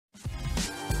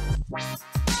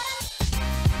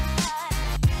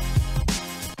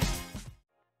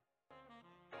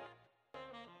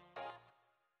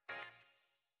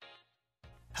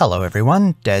Hello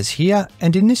everyone, Daz here,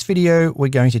 and in this video we're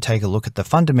going to take a look at the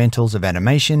fundamentals of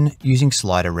animation using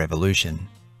Slider Revolution.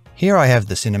 Here I have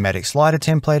the cinematic slider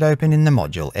template open in the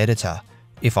module editor.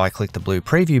 If I click the blue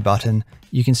preview button,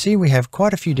 you can see we have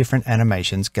quite a few different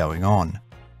animations going on.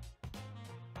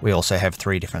 We also have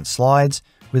 3 different slides,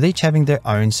 with each having their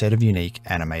own set of unique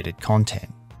animated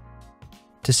content.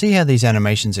 To see how these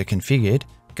animations are configured,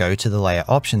 go to the Layer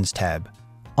Options tab.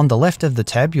 On the left of the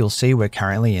tab you'll see we're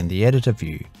currently in the editor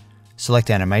view. Select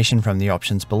animation from the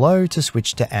options below to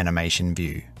switch to animation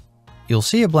view. You'll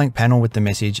see a blank panel with the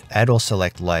message Add or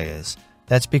Select Layers.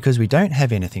 That's because we don't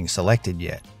have anything selected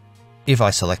yet. If I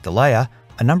select a layer,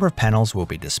 a number of panels will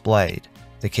be displayed.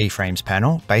 The Keyframes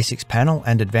panel, Basics panel,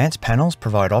 and Advanced panels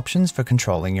provide options for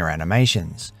controlling your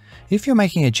animations. If you're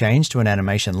making a change to an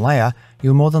animation layer,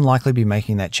 you'll more than likely be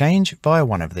making that change via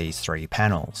one of these 3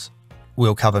 panels.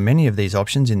 We'll cover many of these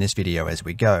options in this video as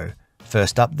we go.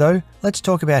 First up though, let's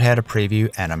talk about how to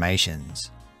preview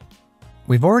animations.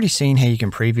 We've already seen how you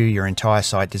can preview your entire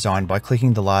site design by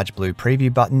clicking the large blue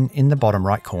preview button in the bottom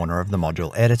right corner of the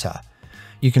module editor.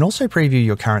 You can also preview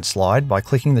your current slide by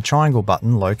clicking the triangle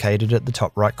button located at the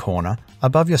top right corner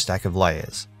above your stack of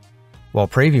layers. While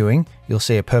previewing, you'll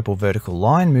see a purple vertical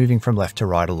line moving from left to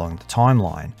right along the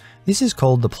timeline. This is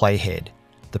called the Playhead.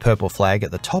 The purple flag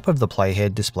at the top of the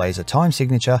playhead displays a time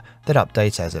signature that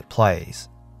updates as it plays.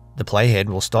 The playhead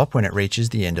will stop when it reaches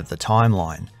the end of the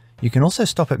timeline. You can also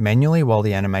stop it manually while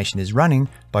the animation is running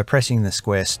by pressing the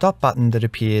square stop button that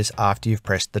appears after you've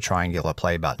pressed the triangular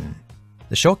play button.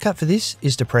 The shortcut for this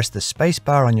is to press the space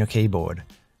bar on your keyboard.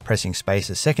 Pressing space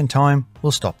a second time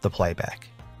will stop the playback.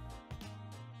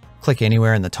 Click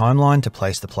anywhere in the timeline to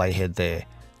place the playhead there.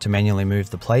 To manually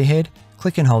move the playhead,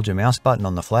 click and hold your mouse button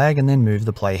on the flag and then move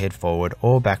the playhead forward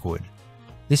or backward.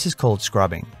 This is called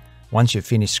scrubbing. Once you've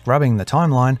finished scrubbing the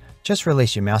timeline, just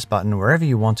release your mouse button wherever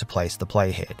you want to place the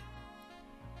playhead.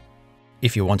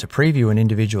 If you want to preview an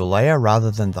individual layer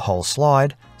rather than the whole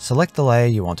slide, select the layer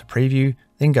you want to preview,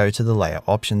 then go to the Layer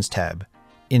Options tab.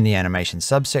 In the Animation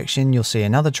subsection, you'll see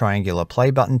another triangular play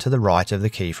button to the right of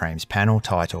the Keyframes panel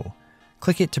title.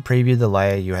 Click it to preview the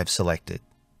layer you have selected.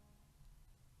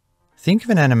 Think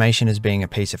of an animation as being a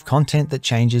piece of content that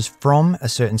changes from a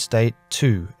certain state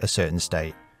to a certain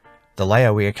state. The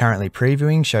layer we are currently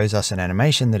previewing shows us an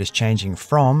animation that is changing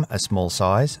from a small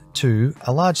size to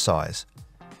a large size.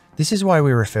 This is why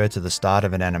we refer to the start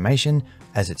of an animation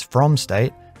as its from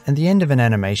state and the end of an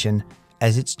animation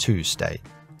as its to state.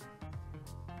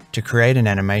 To create an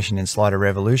animation in Slider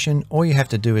Revolution, all you have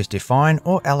to do is define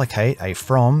or allocate a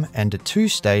from and a to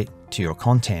state to your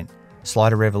content.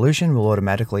 Slider Revolution will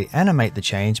automatically animate the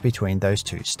change between those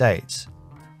 2 states.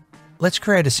 Let's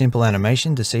create a simple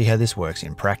animation to see how this works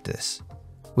in practice.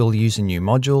 We'll use a new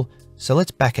module, so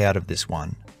let's back out of this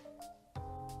one.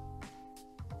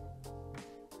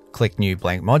 Click New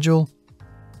Blank Module,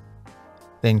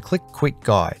 then click Quick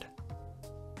Guide.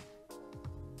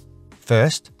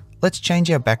 First, let's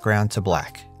change our background to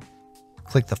black.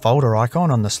 Click the folder icon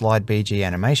on the Slide BG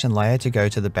animation layer to go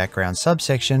to the background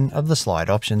subsection of the Slide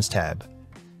Options tab.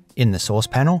 In the Source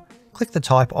panel, click the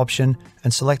Type option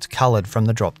and select Colored from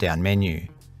the drop-down menu.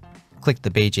 Click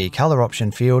the BG Color option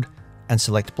field and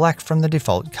select black from the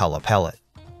default color palette.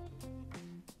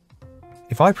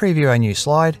 If I preview a new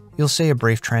slide, you'll see a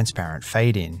brief transparent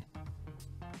fade in.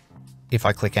 If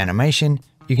I click Animation,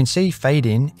 you can see Fade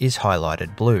In is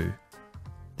highlighted blue.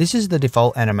 This is the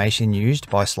default animation used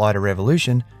by Slider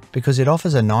Revolution because it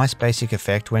offers a nice basic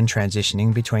effect when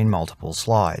transitioning between multiple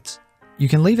slides. You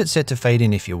can leave it set to fade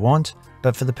in if you want,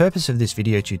 but for the purpose of this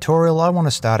video tutorial I want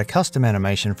to start a custom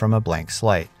animation from a blank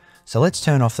slate, so let's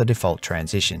turn off the default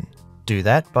transition. Do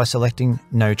that by selecting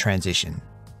No Transition.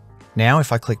 Now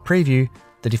if I click Preview,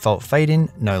 the default fade in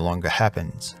no longer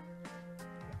happens.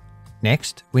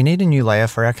 Next, we need a new layer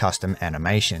for our custom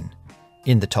animation.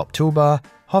 In the top toolbar,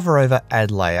 hover over Add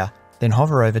Layer, then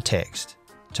hover over Text.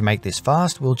 To make this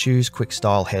fast, we'll choose Quick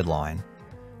Style Headline.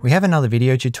 We have another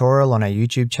video tutorial on our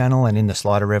YouTube channel and in the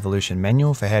Slider Revolution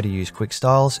manual for how to use quick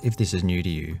styles if this is new to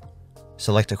you.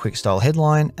 Select a quick style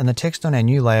headline and the text on our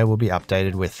new layer will be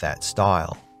updated with that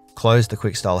style. Close the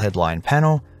quick style headline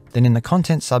panel, then in the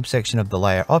content subsection of the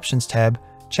Layer Options tab,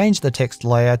 change the text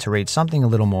layer to read something a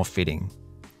little more fitting.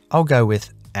 I'll go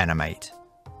with Animate.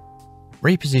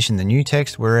 Reposition the new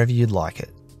text wherever you'd like it.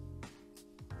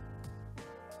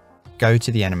 Go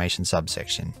to the Animation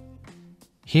subsection.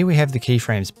 Here we have the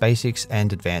Keyframes Basics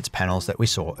and Advanced panels that we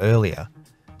saw earlier.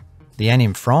 The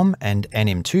Anim From and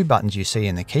Anim To buttons you see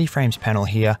in the keyframes panel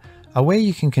here are where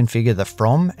you can configure the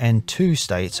from and to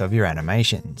states of your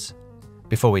animations.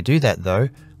 Before we do that though,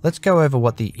 let's go over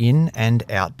what the in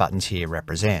and out buttons here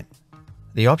represent.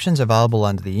 The options available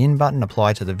under the in button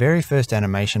apply to the very first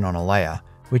animation on a layer,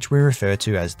 which we refer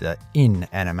to as the in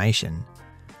animation.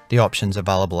 The options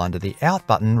available under the out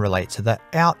button relate to the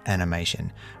out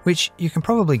animation, which you can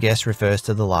probably guess refers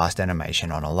to the last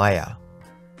animation on a layer.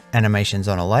 Animations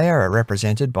on a layer are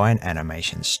represented by an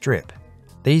animation strip.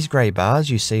 These grey bars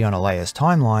you see on a layer's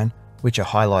timeline, which are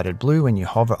highlighted blue when you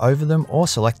hover over them or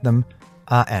select them,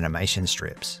 are animation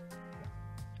strips.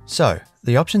 So,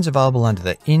 the options available under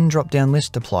the in drop-down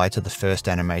list apply to the first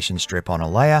animation strip on a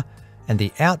layer, and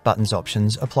the out buttons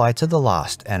options apply to the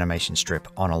last animation strip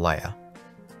on a layer.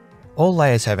 All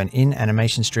layers have an in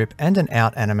animation strip and an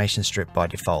out animation strip by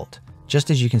default, just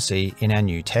as you can see in our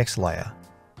new text layer.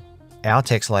 Our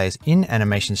text layer's in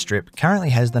animation strip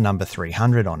currently has the number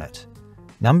 300 on it.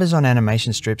 Numbers on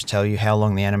animation strips tell you how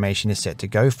long the animation is set to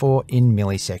go for in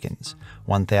milliseconds.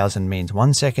 1000 means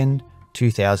 1 second,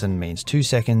 2000 means 2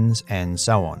 seconds, and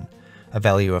so on. A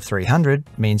value of 300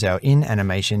 means our in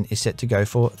animation is set to go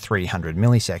for 300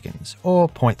 milliseconds, or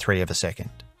 0.3 of a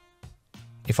second.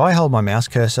 If I hold my mouse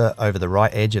cursor over the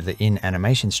right edge of the in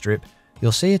animation strip,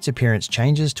 you'll see its appearance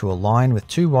changes to a line with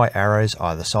 2 white arrows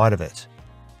either side of it.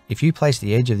 If you place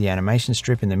the edge of the animation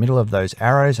strip in the middle of those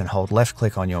arrows and hold left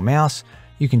click on your mouse,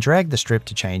 you can drag the strip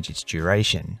to change its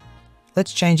duration.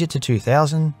 Let's change it to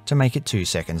 2000 to make it 2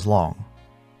 seconds long.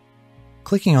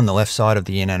 Clicking on the left side of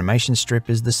the in animation strip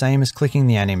is the same as clicking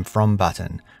the Anim From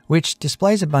button, which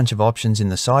displays a bunch of options in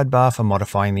the sidebar for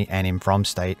modifying the Anim From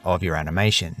state of your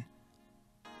animation.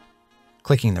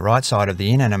 Clicking the right side of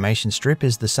the in animation strip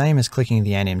is the same as clicking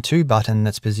the Anim To button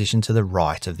that's positioned to the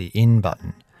right of the in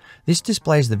button. This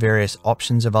displays the various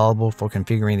options available for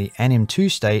configuring the Anim To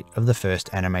state of the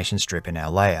first animation strip in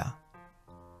our layer.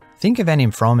 Think of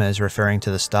Anim From as referring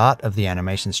to the start of the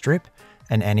animation strip,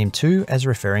 and Anim To as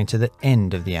referring to the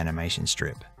end of the animation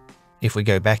strip. If we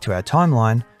go back to our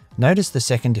timeline, notice the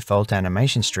second default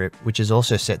animation strip, which is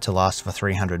also set to last for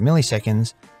 300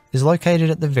 milliseconds, is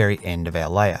located at the very end of our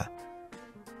layer.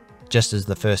 Just as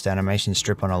the first animation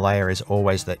strip on a layer is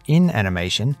always the in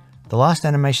animation, the last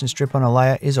animation strip on a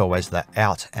layer is always the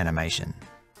out animation.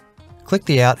 Click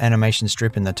the out animation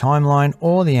strip in the timeline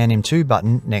or the Anim To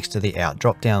button next to the out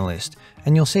drop-down list,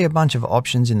 and you'll see a bunch of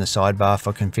options in the sidebar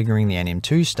for configuring the Anim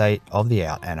To state of the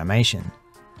out animation.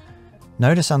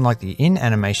 Notice unlike the in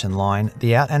animation line,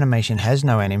 the out animation has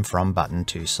no Anim From button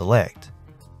to select.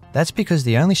 That's because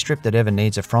the only strip that ever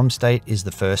needs a from state is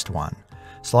the first one.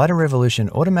 Slider Revolution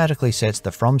automatically sets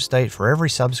the from state for every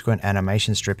subsequent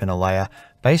animation strip in a layer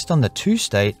based on the to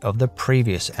state of the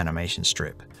previous animation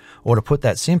strip. Or to put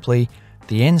that simply,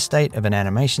 the end state of an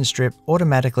animation strip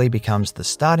automatically becomes the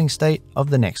starting state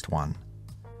of the next one.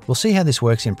 We'll see how this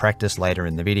works in practice later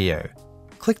in the video.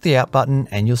 Click the out button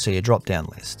and you'll see a drop-down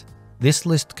list. This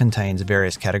list contains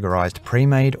various categorized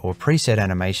pre-made or preset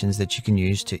animations that you can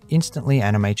use to instantly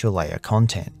animate your layer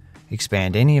content.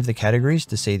 Expand any of the categories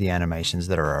to see the animations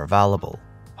that are available.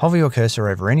 Hover your cursor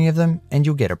over any of them and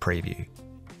you'll get a preview.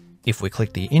 If we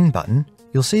click the in button,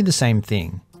 you'll see the same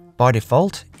thing. By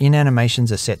default, in animations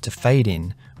are set to fade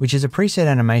in, which is a preset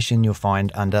animation you'll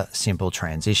find under Simple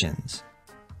Transitions.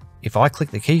 If I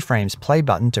click the keyframes play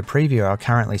button to preview our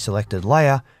currently selected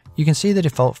layer, you can see the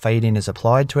default fade in is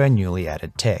applied to our newly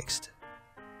added text.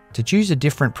 To choose a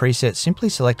different preset, simply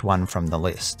select one from the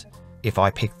list. If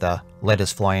I pick the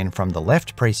Letters Fly In from the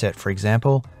left preset, for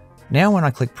example, now when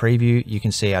I click preview, you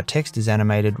can see our text is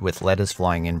animated with letters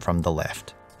flying in from the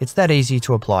left. It's that easy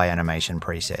to apply animation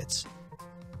presets.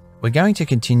 We're going to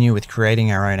continue with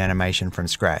creating our own animation from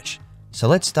scratch, so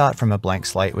let's start from a blank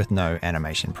slate with no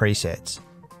animation presets.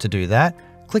 To do that,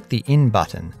 click the In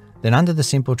button, then under the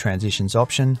Simple Transitions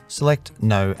option, select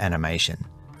No Animation.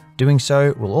 Doing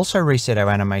so will also reset our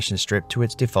animation strip to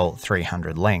its default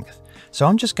 300 length, so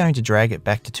I'm just going to drag it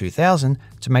back to 2000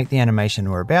 to make the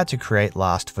animation we're about to create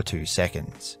last for 2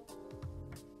 seconds.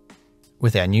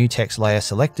 With our new text layer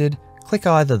selected, click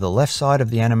either the left side of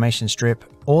the animation strip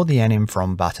or the Anim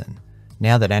From button.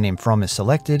 Now that Anim From is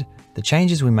selected, the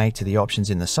changes we make to the options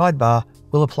in the sidebar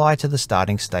will apply to the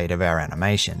starting state of our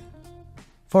animation.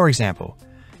 For example,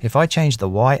 if I change the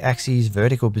y-axis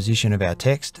vertical position of our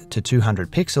text to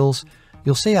 200 pixels,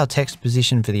 you'll see our text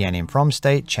position for the Anim From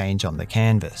state change on the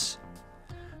canvas.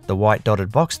 The white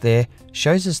dotted box there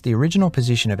shows us the original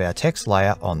position of our text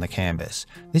layer on the canvas.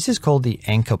 This is called the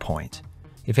anchor point.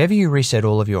 If ever you reset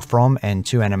all of your from and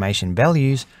to animation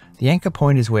values, the anchor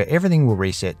point is where everything will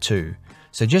reset to.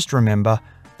 So just remember,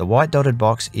 The white dotted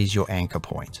box is your anchor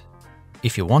point.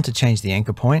 If you want to change the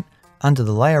anchor point, under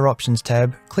the Layer Options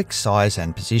tab, click Size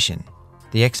and Position.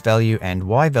 The X value and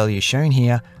Y value shown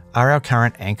here are our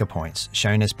current anchor points,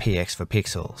 shown as px for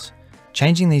pixels.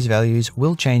 Changing these values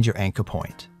will change your anchor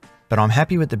point, but I'm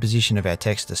happy with the position of our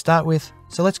text to start with,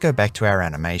 so let's go back to our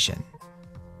animation.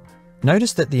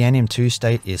 Notice that the Anim 2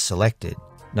 state is selected.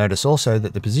 Notice also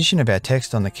that the position of our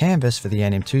text on the canvas for the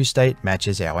Anim 2 state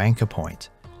matches our anchor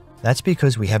point. That's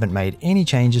because we haven't made any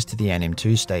changes to the Anim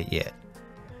 2 state yet.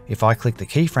 If I click the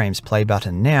Keyframes Play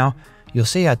button now, you'll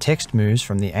see our text moves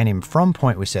from the Anim From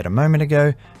point we set a moment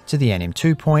ago to the Anim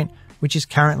 2 point, which is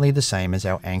currently the same as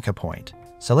our anchor point.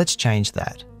 So let's change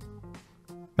that.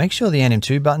 Make sure the Anim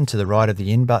 2 button to the right of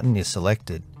the In button is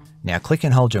selected. Now click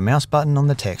and hold your mouse button on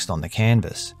the text on the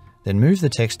canvas. Then move the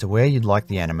text to where you'd like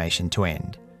the animation to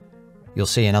end. You'll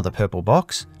see another purple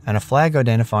box and a flag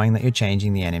identifying that you're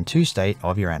changing the Anim 2 state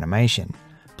of your animation.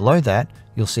 Below that,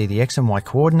 you'll see the X and Y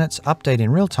coordinates update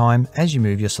in real time as you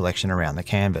move your selection around the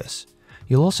canvas.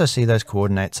 You'll also see those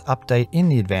coordinates update in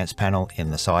the Advanced panel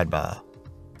in the sidebar.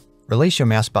 Release your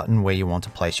mouse button where you want to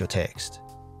place your text.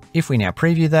 If we now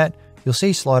preview that, you'll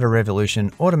see Slider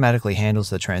Revolution automatically handles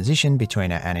the transition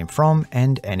between our Anim From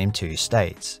and Anim 2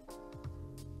 states.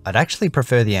 I'd actually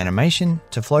prefer the animation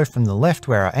to flow from the left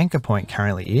where our anchor point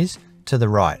currently is to the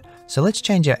right, so let's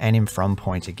change our Anim From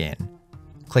point again.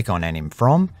 Click on Anim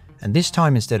From, and this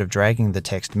time instead of dragging the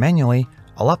text manually,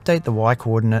 I'll update the Y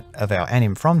coordinate of our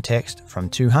Anim From text from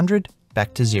 200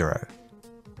 back to 0.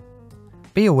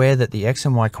 Be aware that the X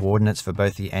and Y coordinates for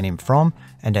both the Anim From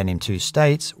and Anim 2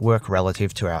 states work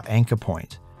relative to our anchor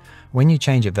point. When you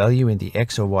change a value in the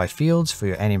X or Y fields for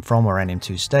your Anim From or Anim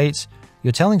 2 states,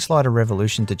 you're telling Slider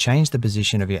Revolution to change the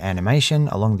position of your animation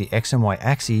along the X and Y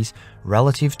axes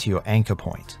relative to your anchor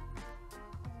point.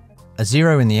 A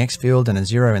 0 in the X field and a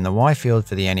 0 in the Y field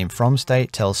for the Anim From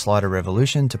state tells Slider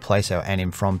Revolution to place our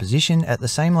Anim From position at the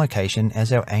same location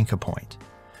as our anchor point.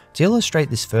 To illustrate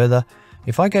this further,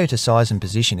 if I go to Size and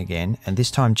Position again, and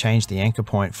this time change the anchor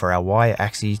point for our Y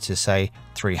axis to say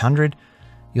 300,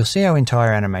 you'll see our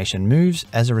entire animation moves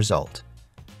as a result.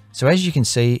 So as you can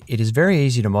see, it is very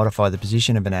easy to modify the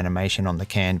position of an animation on the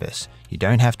canvas. You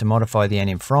don't have to modify the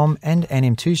Anim From and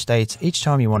Anim 2 states each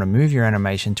time you want to move your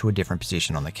animation to a different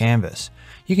position on the canvas.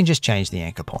 You can just change the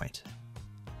anchor point.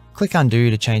 Click Undo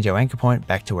to change our anchor point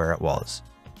back to where it was.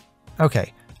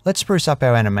 Okay, let's spruce up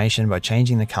our animation by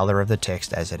changing the color of the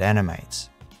text as it animates.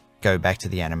 Go back to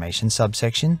the Animation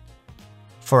subsection.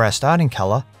 For our starting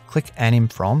color, click Anim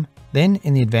From, then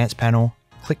in the Advanced panel,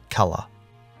 click Color.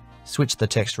 Switch the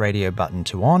text radio button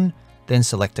to on, then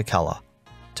select a color.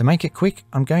 To make it quick,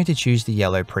 I'm going to choose the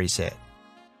yellow preset.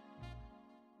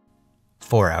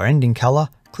 For our ending color,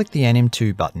 click the Anim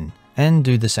 2 button and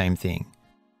do the same thing.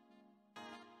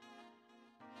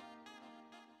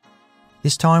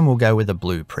 This time we'll go with a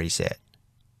blue preset.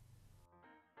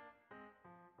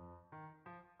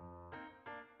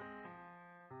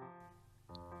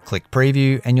 Click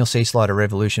Preview and you'll see Slider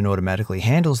Revolution automatically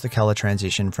handles the color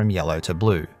transition from yellow to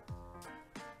blue.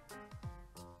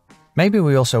 Maybe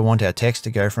we also want our text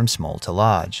to go from small to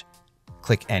large.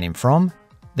 Click Anim From,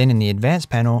 then in the Advanced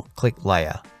panel, click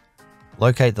Layer.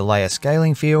 Locate the Layer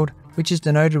Scaling field, which is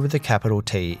denoted with a capital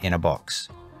T in a box.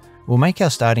 We'll make our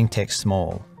starting text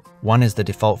small. 1 is the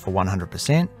default for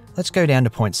 100%, let's go down to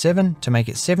 0.7 to make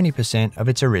it 70% of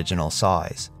its original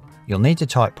size. You'll need to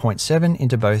type 0.7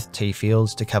 into both T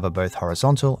fields to cover both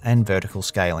horizontal and vertical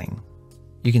scaling.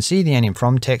 You can see the Anim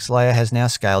From text layer has now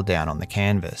scaled down on the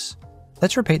canvas.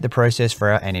 Let's repeat the process for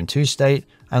our Anim 2 state,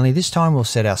 only this time we'll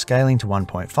set our scaling to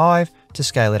 1.5 to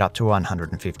scale it up to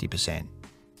 150%.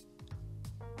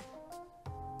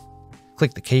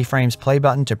 Click the Keyframes Play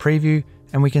button to preview,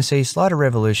 and we can see Slider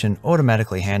Revolution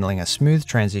automatically handling a smooth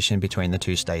transition between the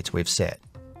two states we've set.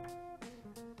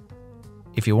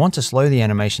 If you want to slow the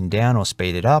animation down or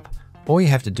speed it up, all you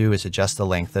have to do is adjust the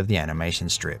length of the animation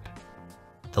strip.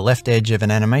 The left edge of an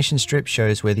animation strip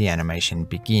shows where the animation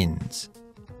begins.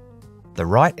 The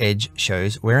right edge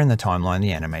shows where in the timeline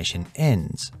the animation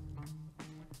ends.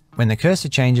 When the cursor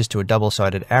changes to a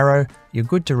double-sided arrow, you're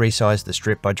good to resize the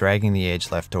strip by dragging the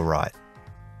edge left or right.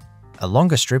 A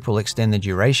longer strip will extend the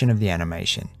duration of the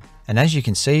animation, and as you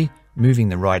can see, moving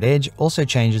the right edge also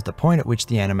changes the point at which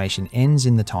the animation ends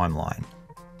in the timeline.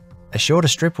 A shorter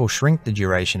strip will shrink the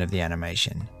duration of the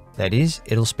animation, that is,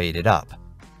 it'll speed it up.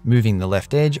 Moving the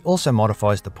left edge also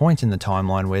modifies the point in the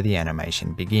timeline where the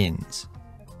animation begins.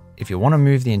 If you want to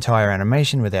move the entire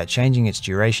animation without changing its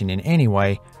duration in any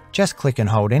way, just click and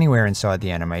hold anywhere inside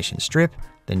the animation strip,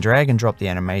 then drag and drop the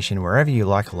animation wherever you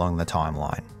like along the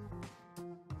timeline.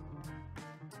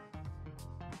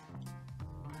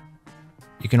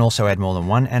 can also add more than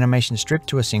one animation strip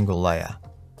to a single layer.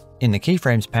 In the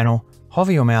keyframes panel,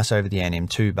 hover your mouse over the Anim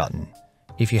 2 button.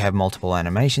 If you have multiple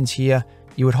animations here,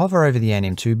 you would hover over the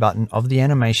Anim 2 button of the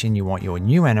animation you want your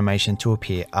new animation to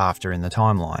appear after in the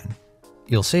timeline.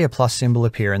 You'll see a plus symbol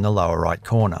appear in the lower right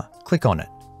corner. Click on it.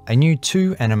 A new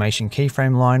 2 animation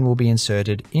keyframe line will be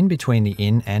inserted in between the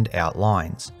in and out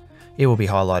lines. It will be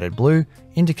highlighted blue,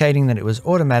 indicating that it was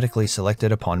automatically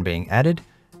selected upon being added,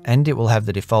 and it will have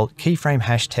the default keyframe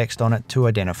hash text on it to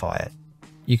identify it.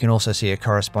 You can also see a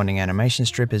corresponding animation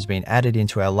strip has been added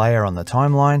into our layer on the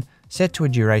timeline, set to a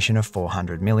duration of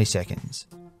 400 milliseconds.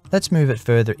 Let's move it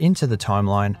further into the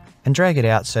timeline and drag it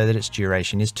out so that its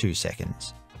duration is 2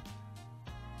 seconds.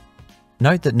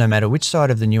 Note that no matter which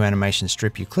side of the new animation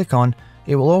strip you click on,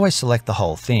 it will always select the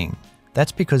whole thing.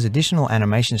 That's because additional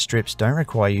animation strips don't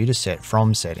require you to set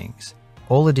from settings.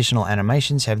 All additional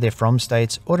animations have their from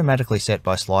states automatically set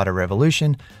by slider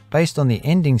revolution based on the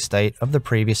ending state of the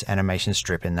previous animation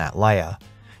strip in that layer.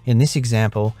 In this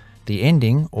example, the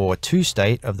ending or to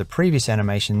state of the previous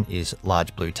animation is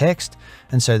large blue text,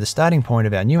 and so the starting point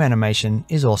of our new animation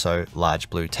is also large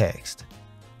blue text.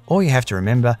 All you have to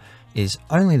remember is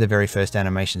only the very first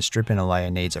animation strip in a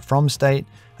layer needs a from state,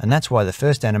 and that's why the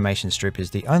first animation strip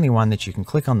is the only one that you can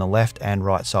click on the left and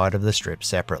right side of the strip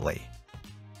separately.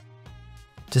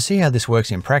 To see how this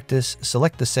works in practice,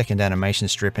 select the second animation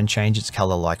strip and change its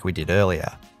color like we did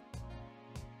earlier.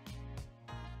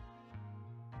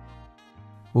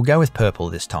 We'll go with purple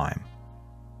this time.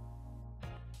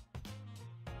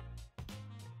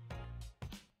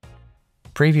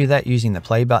 Preview that using the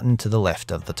play button to the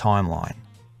left of the timeline.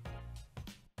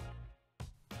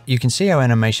 You can see our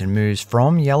animation moves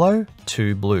from yellow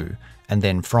to blue, and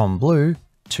then from blue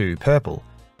to purple.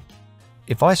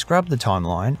 If I scrub the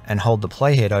timeline and hold the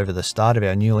playhead over the start of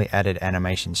our newly added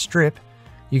animation strip,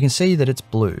 you can see that it's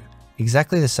blue,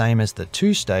 exactly the same as the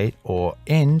to state or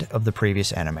end of the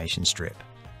previous animation strip.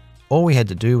 All we had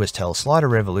to do was tell slider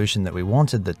revolution that we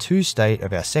wanted the to state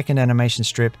of our second animation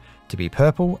strip to be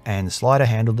purple, and the slider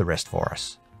handled the rest for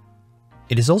us.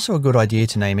 It is also a good idea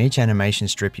to name each animation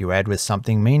strip you add with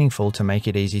something meaningful to make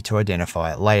it easy to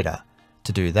identify it later.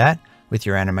 To do that, with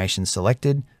your animation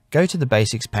selected, go to the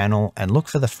Basics panel and look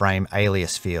for the frame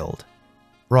alias field.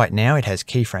 Right now it has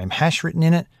keyframe hash written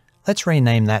in it. Let's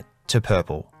rename that to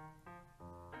purple.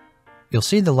 You'll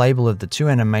see the label of the to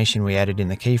animation we added in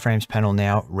the keyframes panel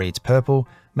now reads purple,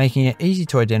 making it easy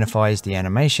to identify as the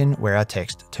animation where our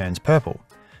text turns purple.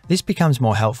 This becomes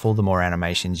more helpful the more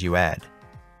animations you add.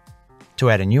 To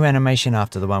add a new animation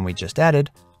after the one we just added,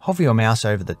 hover your mouse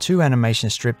over the to animation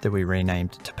strip that we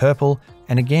renamed to purple,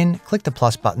 and again click the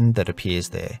plus button that appears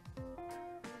there.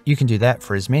 You can do that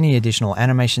for as many additional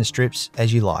animation strips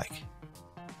as you like.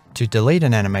 To delete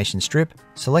an animation strip,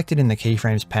 select it in the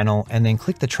keyframes panel and then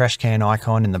click the trash can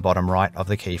icon in the bottom right of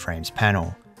the keyframes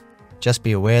panel. Just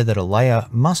be aware that a layer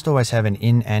must always have an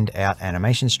in and out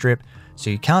animation strip,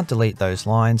 so you can't delete those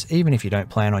lines even if you don't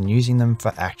plan on using them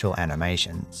for actual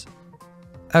animations.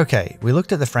 Okay, we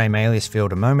looked at the frame alias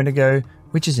field a moment ago,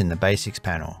 which is in the Basics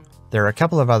panel. There are a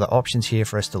couple of other options here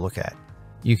for us to look at.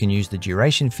 You can use the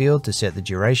duration field to set the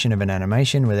duration of an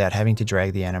animation without having to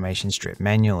drag the animation strip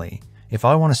manually. If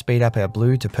I want to speed up our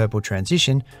blue to purple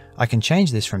transition, I can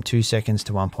change this from 2 seconds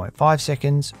to 1.5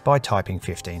 seconds by typing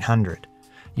 1500.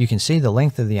 You can see the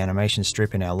length of the animation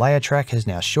strip in our layer track has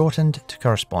now shortened to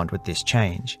correspond with this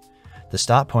change. The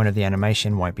start point of the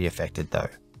animation won't be affected though.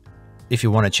 If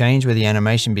you want to change where the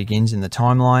animation begins in the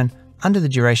timeline, under the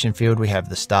duration field we have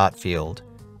the start field.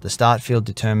 The start field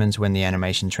determines when the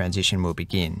animation transition will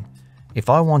begin. If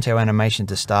I want our animation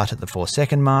to start at the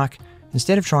 4-second mark,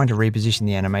 instead of trying to reposition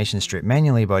the animation strip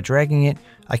manually by dragging it,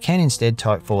 I can instead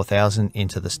type 4000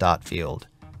 into the start field.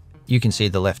 You can see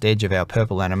the left edge of our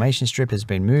purple animation strip has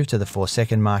been moved to the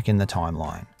 4-second mark in the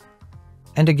timeline.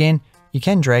 And again, you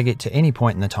can drag it to any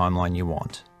point in the timeline you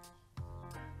want.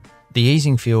 The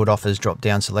easing field offers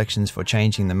drop-down selections for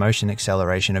changing the motion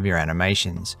acceleration of your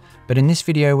animations, but in this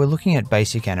video we're looking at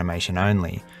basic animation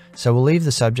only, so we'll leave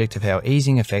the subject of how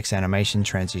easing affects animation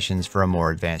transitions for a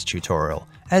more advanced tutorial,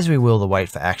 as we will the wait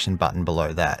for action button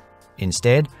below that.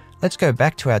 Instead, let's go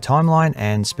back to our timeline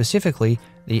and specifically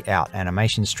the out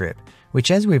animation strip,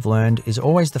 which as we've learned is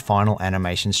always the final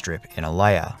animation strip in a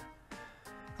layer.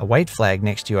 A wait flag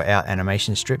next to your out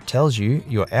animation strip tells you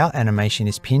your out animation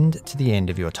is pinned to the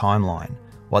end of your timeline.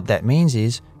 What that means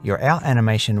is your out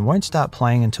animation won't start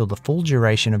playing until the full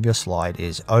duration of your slide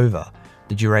is over.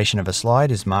 The duration of a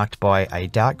slide is marked by a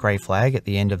dark grey flag at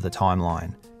the end of the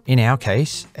timeline. In our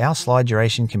case, our slide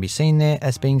duration can be seen there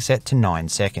as being set to 9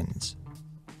 seconds.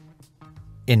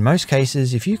 In most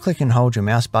cases, if you click and hold your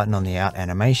mouse button on the out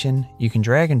animation, you can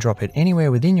drag and drop it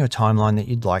anywhere within your timeline that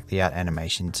you'd like the out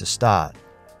animation to start.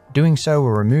 Doing so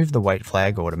will remove the wait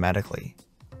flag automatically.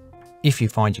 If you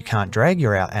find you can't drag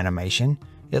your out animation,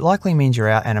 it likely means your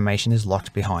out animation is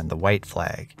locked behind the wait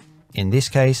flag. In this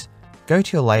case, go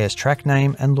to your layer's track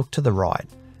name and look to the right.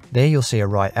 There you'll see a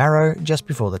right arrow just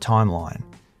before the timeline.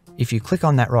 If you click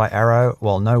on that right arrow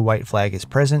while no wait flag is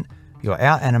present, your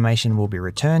out animation will be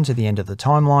returned to the end of the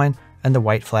timeline and the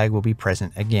wait flag will be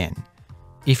present again.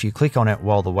 If you click on it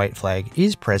while the wait flag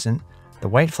is present, the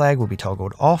wait flag will be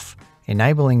toggled off,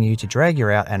 enabling you to drag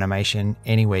your out animation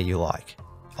anywhere you like.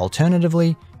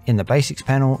 Alternatively, in the Basics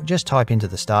panel, just type into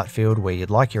the Start field where you'd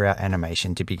like your out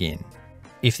animation to begin.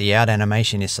 If the out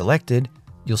animation is selected,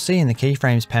 you'll see in the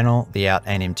Keyframes panel the Out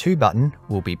Anim 2 button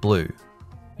will be blue.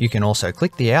 You can also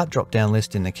click the Out drop-down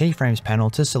list in the Keyframes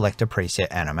panel to select a preset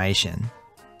animation.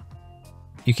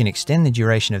 You can extend the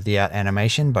duration of the out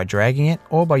animation by dragging it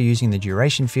or by using the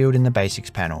duration field in the Basics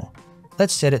panel.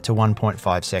 Let's set it to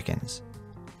 1.5 seconds.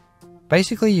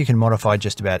 Basically, you can modify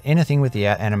just about anything with the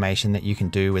out animation that you can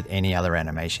do with any other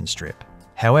animation strip.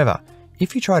 However,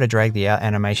 if you try to drag the out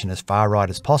animation as far right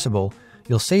as possible,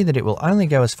 you'll see that it will only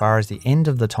go as far as the end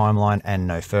of the timeline and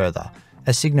no further,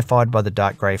 as signified by the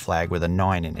dark grey flag with a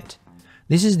 9 in it.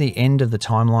 This is the end of the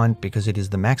timeline because it is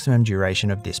the maximum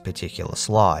duration of this particular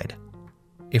slide.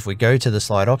 If we go to the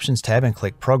Slide Options tab and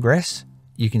click Progress,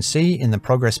 you can see in the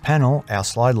Progress panel our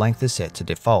slide length is set to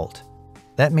default.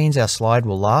 That means our slide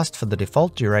will last for the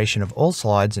default duration of all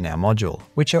slides in our module,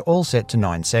 which are all set to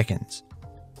 9 seconds.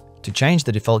 To change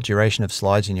the default duration of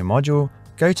slides in your module,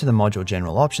 go to the Module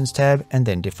General Options tab and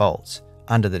then Defaults.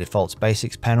 Under the Defaults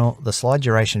Basics panel, the slide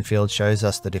duration field shows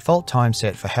us the default time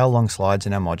set for how long slides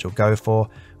in our module go for,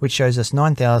 which shows us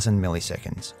 9,000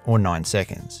 milliseconds, or 9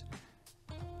 seconds.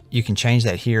 You can change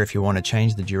that here if you want to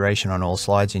change the duration on all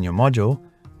slides in your module,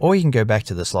 or you can go back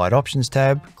to the Slide Options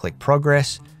tab, click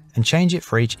Progress, and change it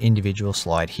for each individual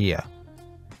slide here.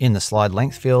 In the slide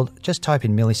length field, just type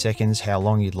in milliseconds how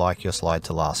long you'd like your slide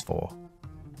to last for.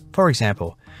 For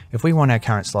example, if we want our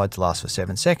current slide to last for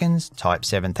 7 seconds, type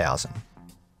 7,000.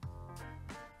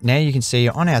 Now you can see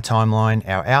on our timeline,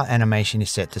 our out animation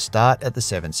is set to start at the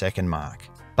 7-second mark.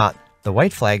 But the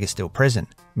wait flag is still present,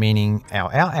 meaning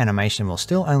our out animation will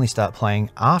still only start playing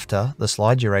after the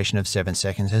slide duration of 7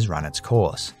 seconds has run its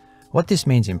course. What this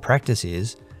means in practice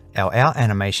is, our out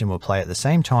animation will play at the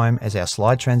same time as our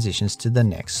slide transitions to the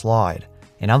next slide.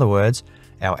 In other words,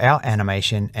 our out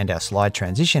animation and our slide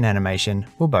transition animation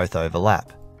will both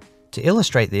overlap. To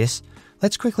illustrate this,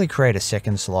 let's quickly create a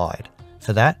second slide.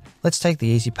 For that, let's take the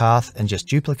easy path and just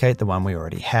duplicate the one we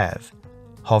already have.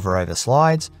 Hover over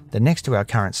Slides, then next to our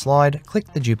current slide,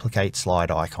 click the Duplicate Slide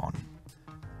icon.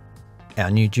 Our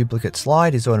new duplicate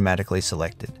slide is automatically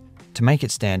selected. To make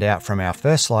it stand out from our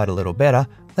first slide a little better,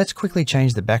 let's quickly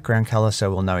change the background color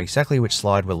so we'll know exactly which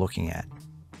slide we're looking at.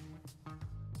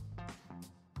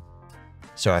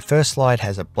 So our first slide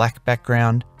has a black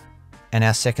background, and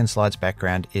our second slide's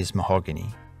background is mahogany.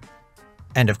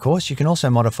 And of course, you can also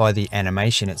modify the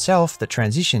animation itself that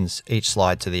transitions each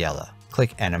slide to the other.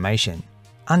 Click Animation.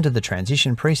 Under the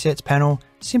Transition Presets panel,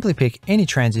 simply pick any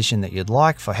transition that you'd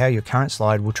like for how your current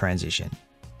slide will transition.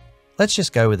 Let's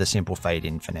just go with a simple fade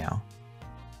in for now.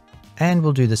 And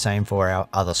we'll do the same for our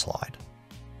other slide.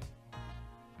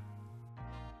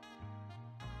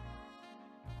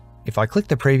 If I click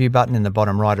the preview button in the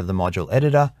bottom right of the module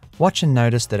editor, watch and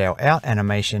notice that our out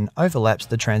animation overlaps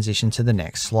the transition to the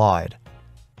next slide.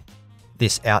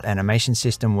 This out animation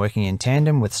system working in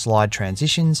tandem with slide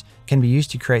transitions can be used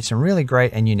to create some really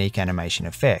great and unique animation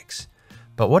effects.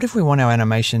 But what if we want our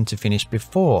animation to finish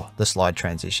before the slide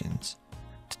transitions?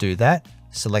 To do that,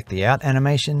 select the out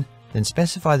animation, then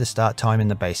specify the start time in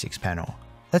the Basics panel.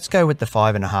 Let's go with the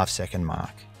 5.5 second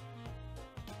mark.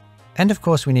 And of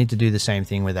course we need to do the same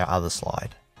thing with our other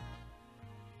slide.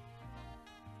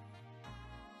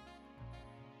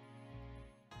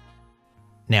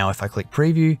 Now if I click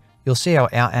Preview, you'll see our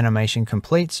out animation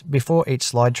completes before each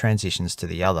slide transitions to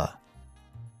the other.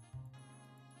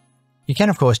 You can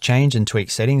of course change and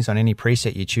tweak settings on any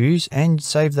preset you choose and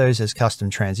save those as custom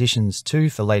transitions too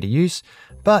for later use,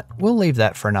 but we'll leave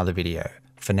that for another video.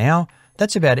 For now,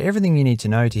 that's about everything you need to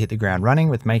know to hit the ground running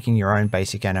with making your own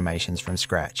basic animations from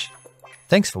scratch.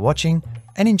 Thanks for watching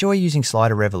and enjoy using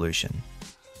Slider Revolution.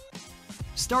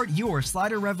 Start your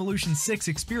Slider Revolution 6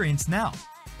 experience now,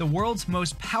 the world's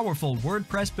most powerful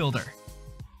WordPress builder.